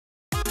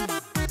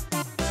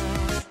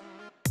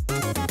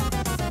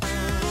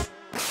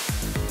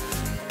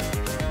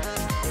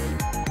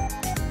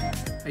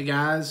Hey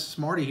guys, it's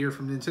Marty here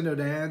from Nintendo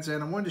Dads,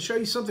 and I wanted to show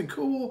you something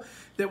cool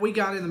that we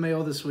got in the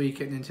mail this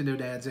week at Nintendo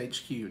Dads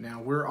HQ.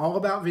 Now, we're all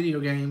about video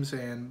games,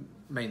 and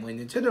mainly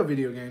Nintendo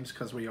video games,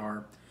 because we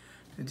are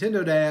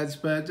Nintendo Dads,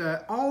 but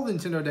all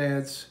Nintendo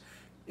Dads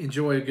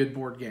enjoy a good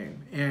board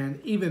game. And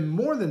even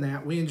more than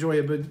that, we enjoy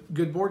a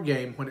good board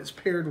game when it's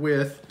paired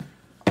with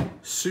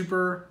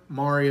Super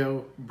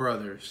Mario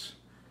Brothers.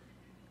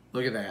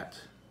 Look at that.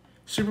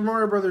 Super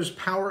Mario Brothers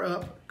Power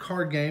Up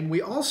card game.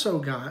 We also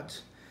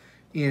got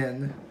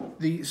in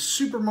the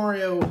Super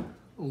Mario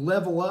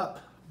Level Up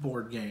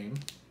board game.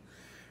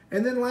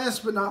 And then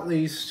last but not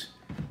least,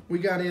 we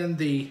got in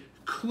the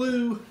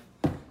Clue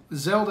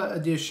Zelda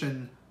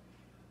Edition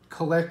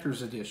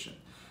Collector's Edition.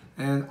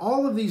 And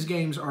all of these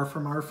games are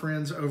from our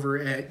friends over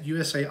at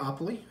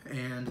USAopoly,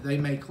 and they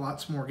make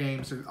lots more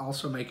games and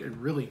also make a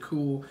really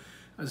cool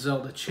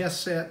Zelda chess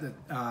set that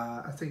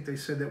I think they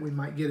said that we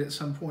might get at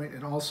some point,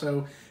 and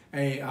also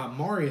a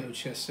Mario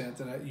chess set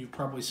that you've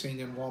probably seen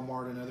in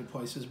Walmart and other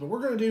places. But we're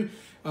going to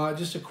do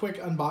just a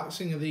quick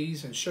unboxing of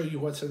these and show you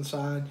what's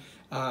inside.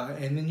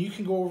 And then you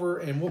can go over,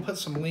 and we'll put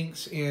some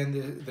links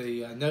in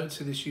the notes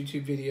of this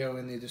YouTube video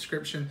in the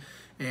description,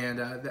 and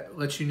that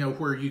lets you know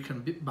where you can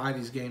buy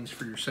these games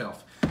for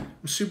yourself.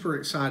 I'm super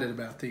excited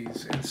about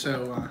these, and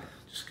so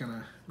just going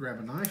to grab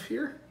a knife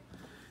here,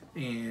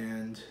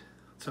 and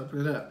let's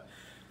open it up.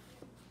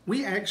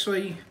 We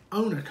actually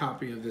own a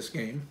copy of this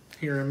game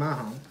here in my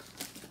home.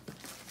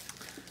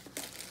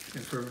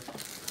 And for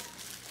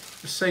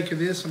the sake of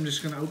this, I'm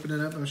just going to open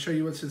it up and show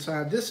you what's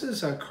inside. This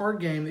is a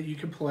card game that you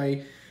can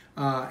play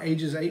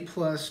ages 8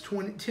 plus,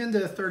 10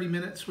 to 30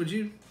 minutes. Would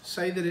you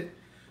say that it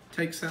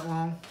takes that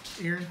long,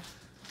 Aaron?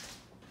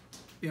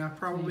 Yeah,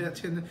 probably about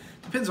 10.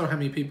 Depends on how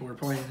many people are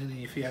playing and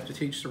if you have to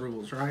teach the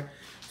rules, right?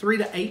 3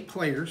 to 8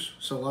 players,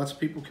 so lots of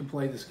people can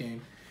play this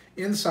game.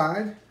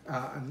 Inside,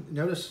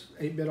 notice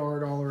 8-bit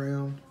art all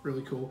around,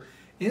 really cool.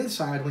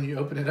 Inside, when you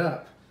open it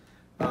up,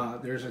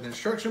 there's an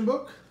instruction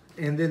book,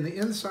 and then the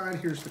inside,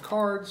 here's the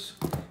cards,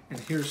 and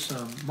here's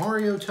some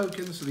Mario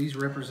tokens. So these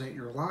represent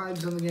your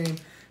lives in the game,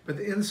 but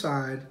the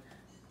inside,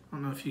 I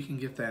don't know if you can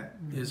get that,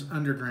 is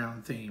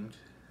underground themed.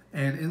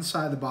 And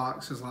inside the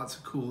box is lots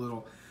of cool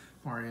little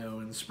Mario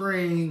in the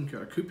spring,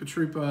 got a Koopa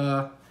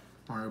Troopa,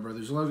 Mario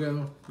Brothers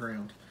logo,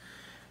 ground.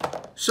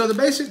 So the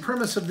basic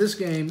premise of this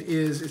game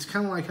is it's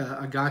kind of like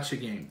a gacha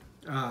game.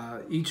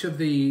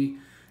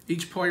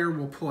 Each player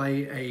will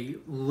play a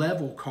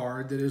level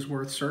card that is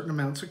worth certain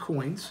amounts of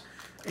coins,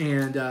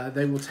 and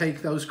they will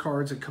take those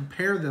cards and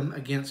compare them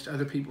against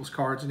other people's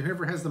cards, and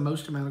whoever has the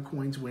most amount of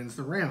coins wins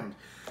the round.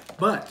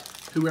 But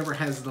whoever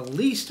has the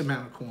least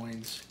amount of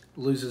coins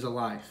loses a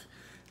life.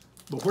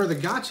 But where the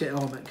gacha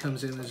element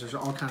comes in is there's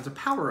all kinds of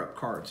power-up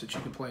cards that you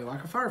can play,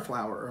 like a Fire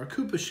Flower or a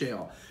Koopa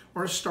Shell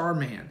or a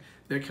Starman,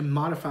 that can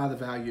modify the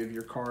value of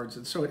your cards.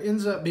 And so it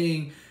ends up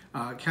being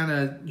kind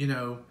of, you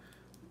know,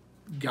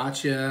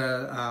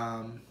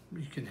 gotcha.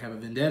 You can have a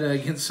vendetta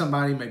against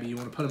somebody. Maybe you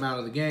want to put them out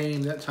of the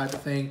game, that type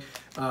of thing.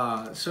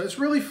 So it's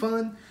really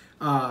fun.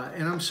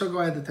 And I'm so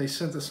glad that they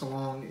sent this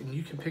along. And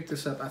you can pick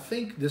this up. I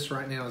think this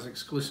right now is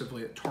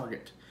exclusively at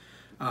Target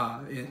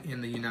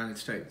in the United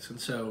States. And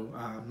so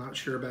I'm not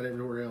sure about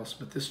everywhere else,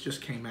 but this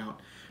just came out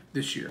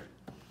this year.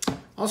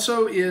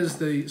 Also is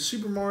the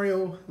Super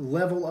Mario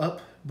Level Up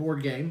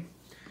board game.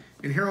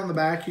 And here on the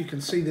back, you can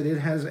see that it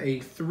has a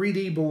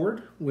 3D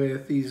board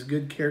with these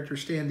good character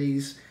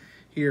standees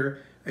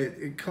here.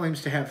 It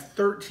claims to have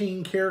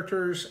 13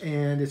 characters,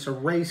 and it's a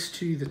race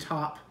to the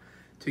top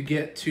to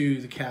get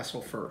to the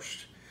castle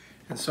first.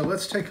 And so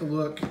let's take a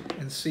look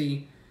and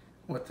see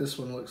what this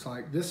one looks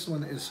like. This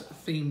one is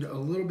themed a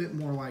little bit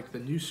more like the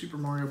new Super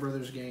Mario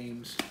Brothers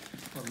games,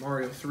 or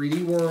Mario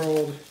 3D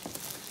World,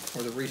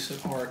 or the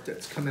recent art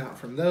that's come out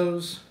from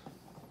those.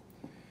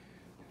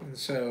 And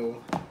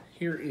so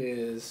here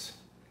is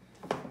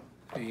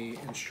the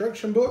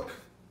instruction book.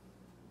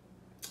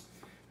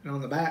 And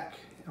on the back,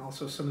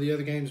 also some of the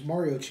other games,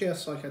 Mario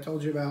Chess, like I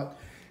told you about,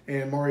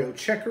 and Mario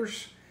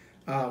Checkers,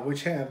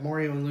 which have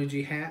Mario and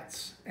Luigi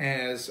hats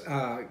as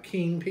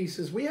king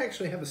pieces. We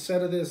actually have a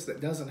set of this that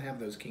doesn't have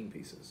those king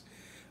pieces.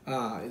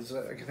 I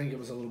think it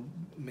was a little,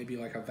 maybe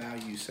like a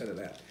value set of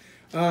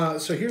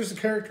that. So here's the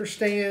character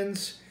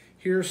stands.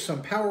 Here's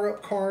some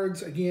power-up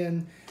cards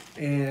again,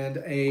 and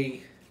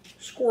a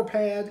score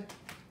pad.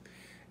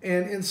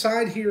 And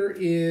inside here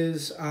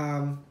is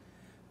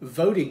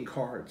voting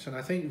cards. And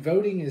I think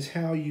voting is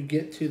how you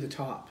get to the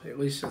top. At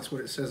least that's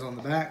what it says on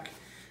the back.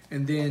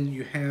 And then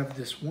you have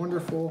this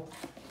wonderful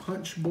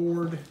punch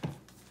board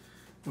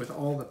with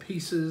all the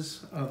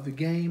pieces of the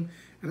game.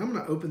 And I'm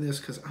going to open this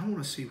because I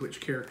want to see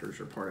which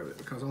characters are part of it.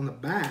 Because on the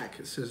back,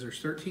 it says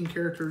there's 13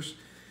 characters,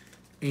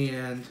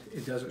 and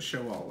it doesn't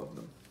show all of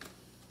them.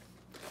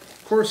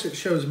 Of course, it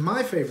shows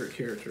my favorite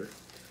character,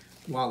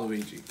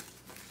 Waluigi,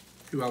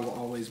 who I will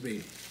always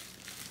be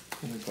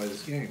when we play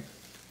this game,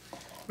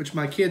 which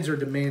my kids are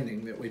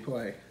demanding that we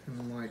play. And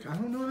I'm like, I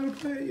don't know how to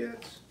play it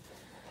yet.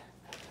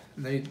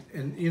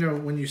 And you know,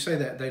 when you say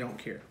that, they don't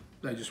care.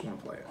 They just want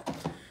to play it.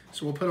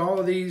 So we'll put all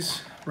of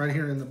these right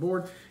here in the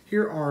board.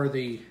 Here's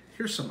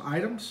Here's some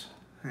items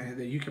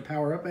that you can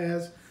power up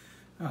as.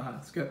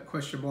 It's got a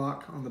question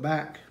block on the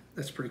back.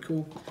 That's pretty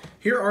cool.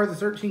 Here are the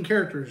 13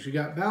 characters. You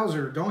got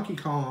Bowser, Donkey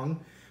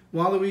Kong,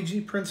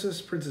 Waluigi,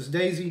 Princess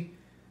Daisy,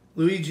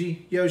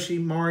 Luigi, Yoshi,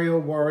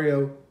 Mario,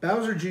 Wario,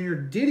 Bowser Jr.,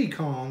 Diddy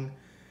Kong,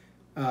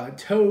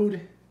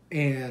 Toad,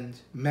 and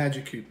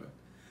Magic Koopa.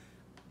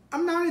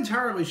 I'm not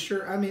entirely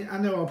sure. I mean, I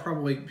know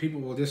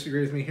people will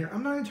disagree with me here.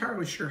 I'm not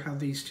entirely sure how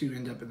these two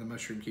end up in the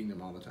Mushroom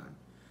Kingdom all the time.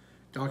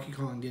 Donkey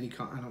Kong, Diddy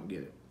Kong, I don't get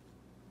it.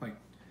 Like,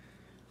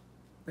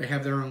 they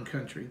have their own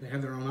country. They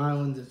have their own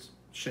island that's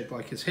shaped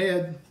like his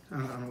head. I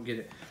don't get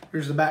it.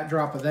 Here's the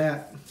backdrop of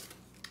that.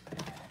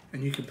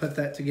 And you can put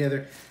that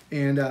together.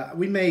 And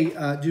we may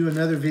do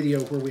another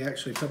video where we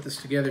actually put this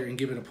together and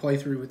give it a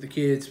playthrough with the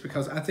kids,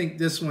 because I think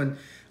this one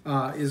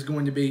is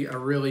going to be a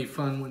really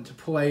fun one to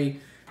play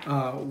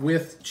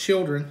with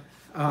children.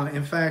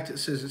 In fact, it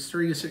says it's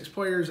 3 to 6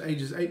 players,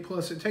 ages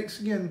 8+. It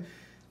takes, again,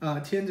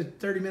 10 to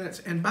 30 minutes.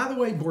 And by the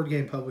way, board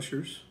game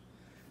publishers,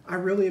 I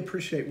really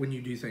appreciate when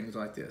you do things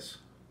like this.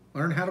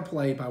 Learn how to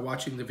play by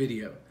watching the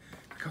video,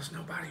 because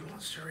nobody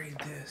wants to read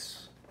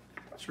this.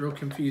 It's real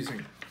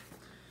confusing.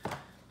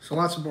 So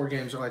lots of board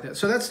games are like that.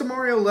 So that's the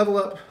Mario Level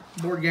Up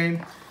board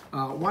game.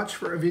 Watch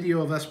for a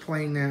video of us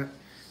playing that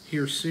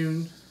here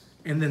soon.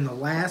 And then the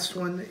last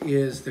one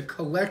is the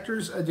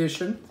collector's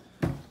edition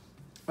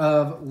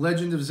of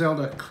Legend of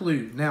Zelda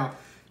Clue. Now,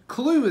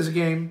 Clue is a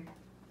game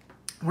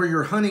where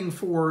you're hunting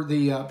for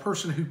the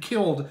person who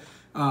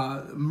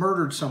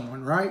murdered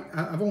someone, right?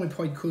 I've only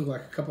played Clue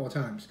like a couple of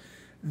times.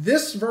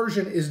 This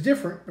version is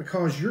different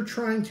because you're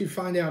trying to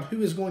find out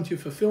who is going to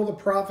fulfill the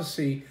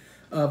prophecy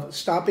of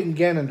stopping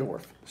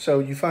Ganondorf. So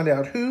you find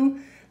out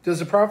who does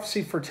the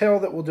prophecy foretell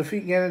that will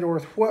defeat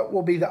Ganondorf, what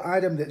will be the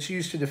item that's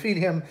used to defeat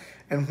him,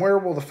 and where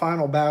will the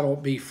final battle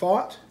be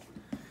fought.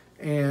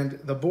 And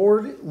the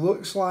board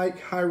looks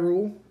like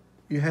Hyrule.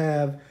 You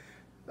have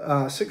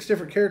 6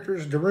 different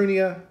characters: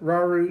 Darunia,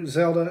 Rauru,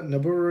 Zelda,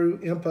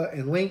 Nabooru, Impa,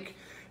 and Link.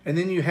 And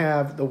then you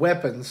have the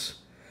weapons.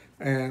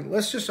 And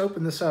let's just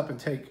open this up and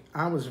take...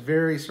 I was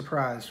very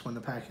surprised when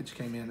the package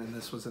came in and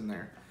this was in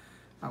there.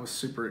 I was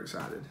super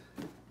excited.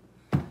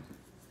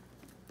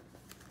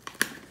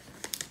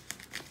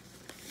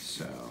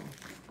 So,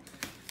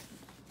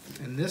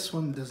 and this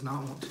one does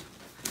not want to.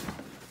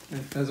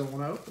 It doesn't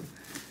want to open.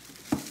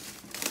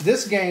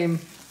 This game,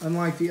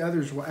 unlike the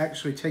others, will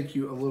actually take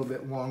you a little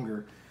bit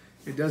longer.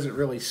 It doesn't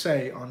really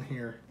say on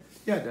here.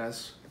 Yeah, it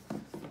does.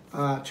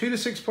 2 to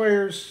 6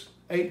 players,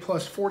 8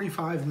 plus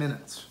 45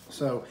 minutes.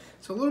 So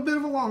it's a little bit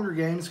of a longer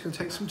game. It's going to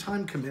take some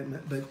time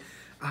commitment, but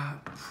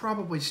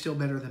probably still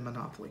better than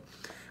Monopoly.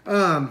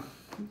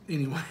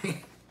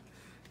 Anyway,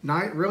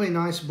 really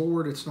nice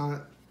board. It's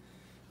not.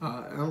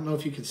 I don't know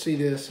if you can see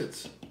this.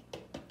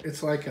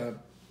 It's like a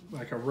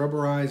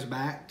rubberized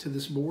back to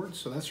this board,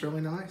 so that's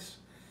really nice.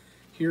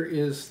 Here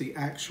is the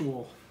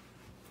actual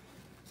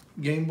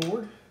game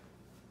board.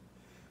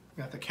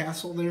 Got the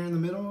castle there in the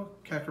middle,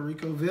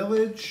 Kakariko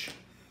Village,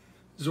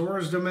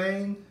 Zora's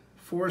Domain,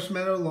 Forest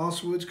Meadow,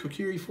 Lost Woods,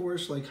 Kokiri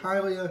Forest, Lake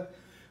Hylia,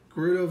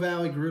 Gerudo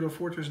Valley, Gerudo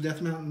Fortress,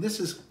 Death Mountain. This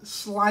is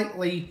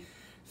slightly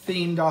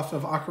themed off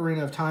of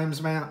Ocarina of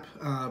Time's map,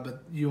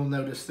 but you'll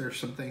notice there's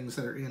some things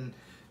that are in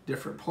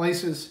different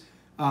places,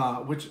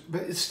 but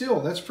it's still,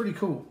 that's pretty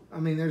cool. I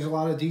mean, there's a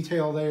lot of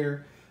detail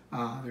there.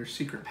 There's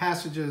secret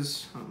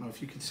passages. I don't know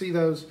if you can see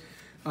those.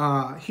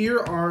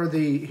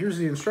 Here's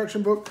the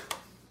instruction book.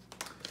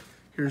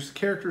 Here's the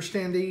character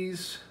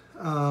standees.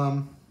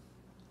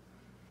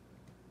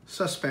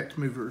 Suspect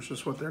movers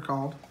is what they're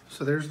called.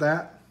 So there's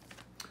that.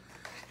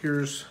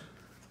 Here's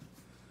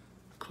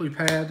clue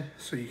pad,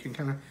 so you can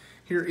kind of,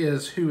 here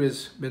is who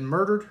has been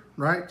murdered,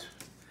 right?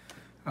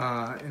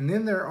 And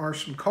then there are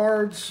some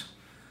cards.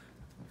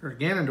 There are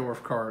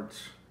Ganondorf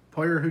cards.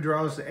 Player who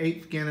draws the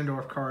 8th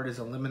Ganondorf card is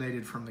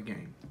eliminated from the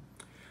game.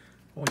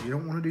 Well, you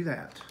don't want to do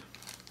that.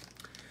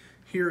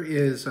 Here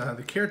is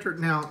the character.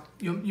 Now,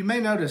 you may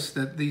notice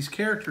that these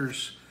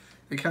characters,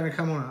 they kind of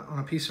come on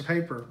a piece of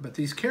paper, but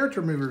these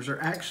character movers are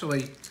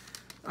actually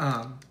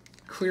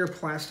clear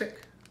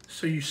plastic.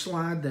 So you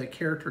slide the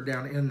character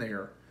down in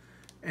there,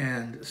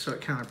 and so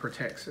it kind of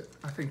protects it.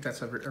 I think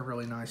that's a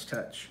really nice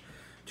touch.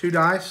 2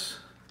 dice,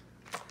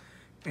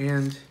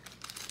 and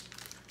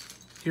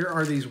here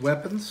are these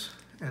weapons.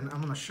 And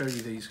I'm going to show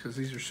you these because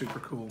these are super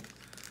cool.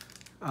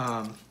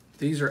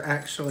 These are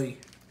actually,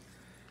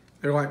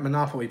 they're like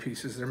Monopoly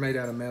pieces. They're made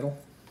out of metal.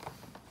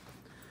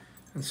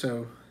 And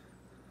so,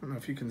 I don't know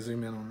if you can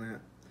zoom in on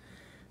that.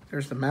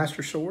 There's the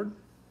Master Sword.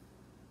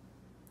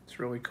 It's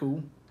really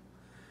cool.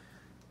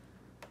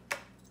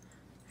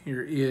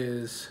 Here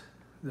is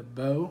the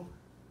bow.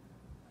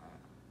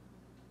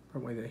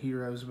 Probably the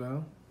hero's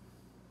bow.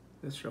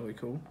 That's really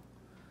cool.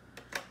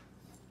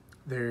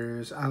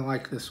 I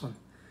like this one.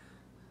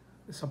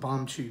 It's a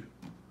bomb chew.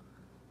 I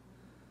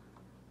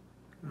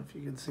don't know if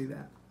you can see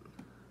that.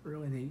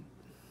 Really neat.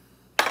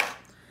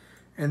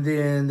 And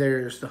then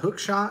there's the hook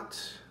shot.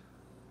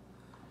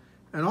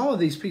 And all of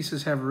these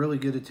pieces have really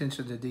good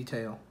attention to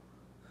detail.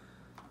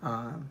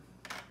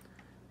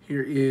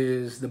 Here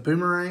is the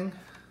boomerang.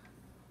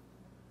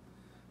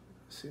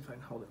 see if I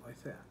can hold it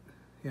like that.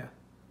 Yeah,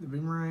 the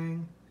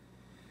boomerang.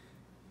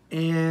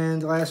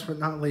 And last but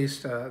not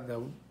least,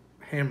 the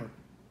hammer.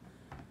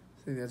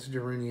 See, that's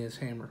Darunia's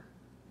hammer.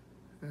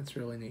 That's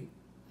really neat.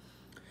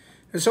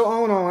 And so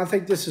all in all, I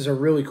think this is a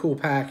really cool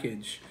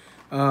package.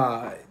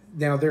 Now,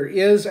 there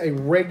is a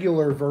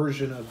regular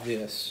version of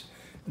this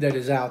that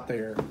is out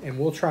there, and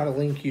we'll try to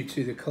link you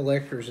to the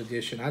collector's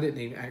edition. I didn't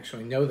even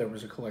actually know there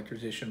was a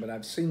collector's edition, but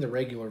I've seen the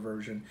regular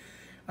version.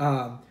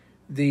 I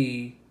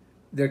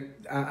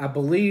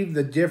believe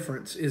the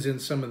difference is in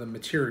some of the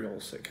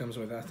materials that comes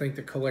with it. I think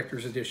the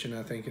collector's edition,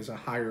 I think, is a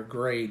higher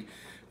grade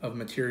of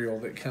material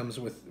that comes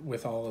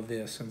with all of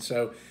this. And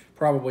so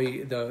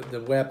probably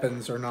the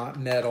weapons are not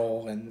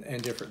metal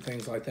and different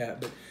things like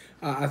that. But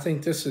I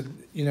think this is,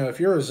 you know, if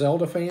you're a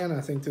Zelda fan,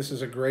 I think this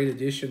is a great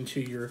addition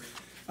to your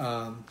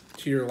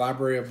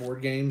library of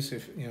board games.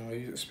 If you know,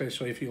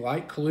 especially if you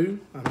like Clue.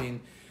 I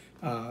mean,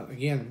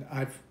 again,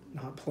 I've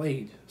not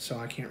played, so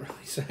I can't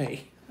really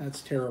say.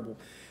 That's terrible.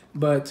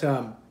 But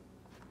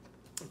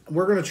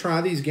we're going to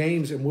try these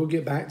games, and we'll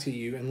get back to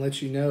you and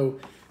let you know.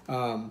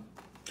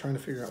 Trying to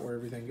figure out where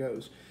everything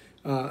goes.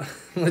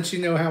 Let you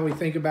know how we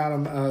think about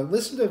them.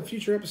 Listen to a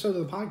future episode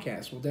of the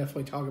podcast. We'll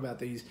definitely talk about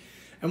these.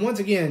 And once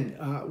again,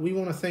 we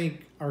want to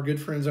thank our good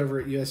friends over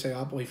at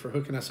USAopoly for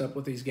hooking us up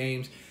with these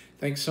games.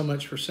 Thanks so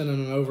much for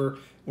sending them over.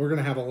 We're going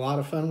to have a lot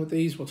of fun with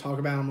these. We'll talk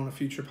about them on a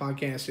future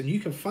podcast. And you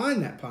can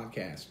find that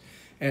podcast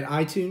at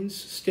iTunes,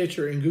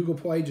 Stitcher, and Google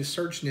Play. Just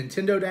search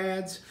Nintendo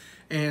Dads.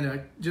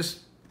 And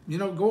just, you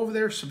know, go over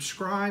there,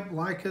 subscribe,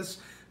 like us,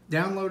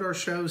 download our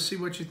shows, see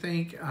what you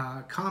think,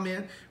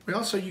 comment. You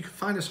can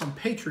find us on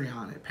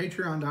Patreon at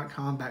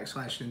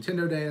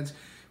patreon.com/Nintendo Dads,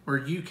 where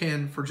you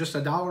can, for just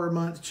 $1 a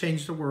month,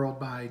 change the world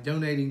by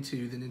donating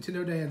to the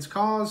Nintendo Dads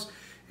cause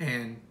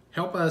and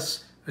help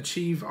us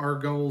achieve our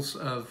goals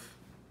of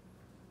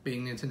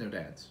being Nintendo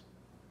Dads.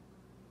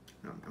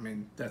 I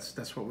mean,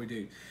 that's what we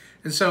do.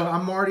 And so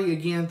I'm Marty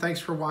again. Thanks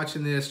for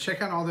watching this.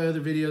 Check out all the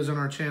other videos on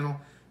our channel.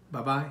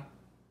 Bye-bye.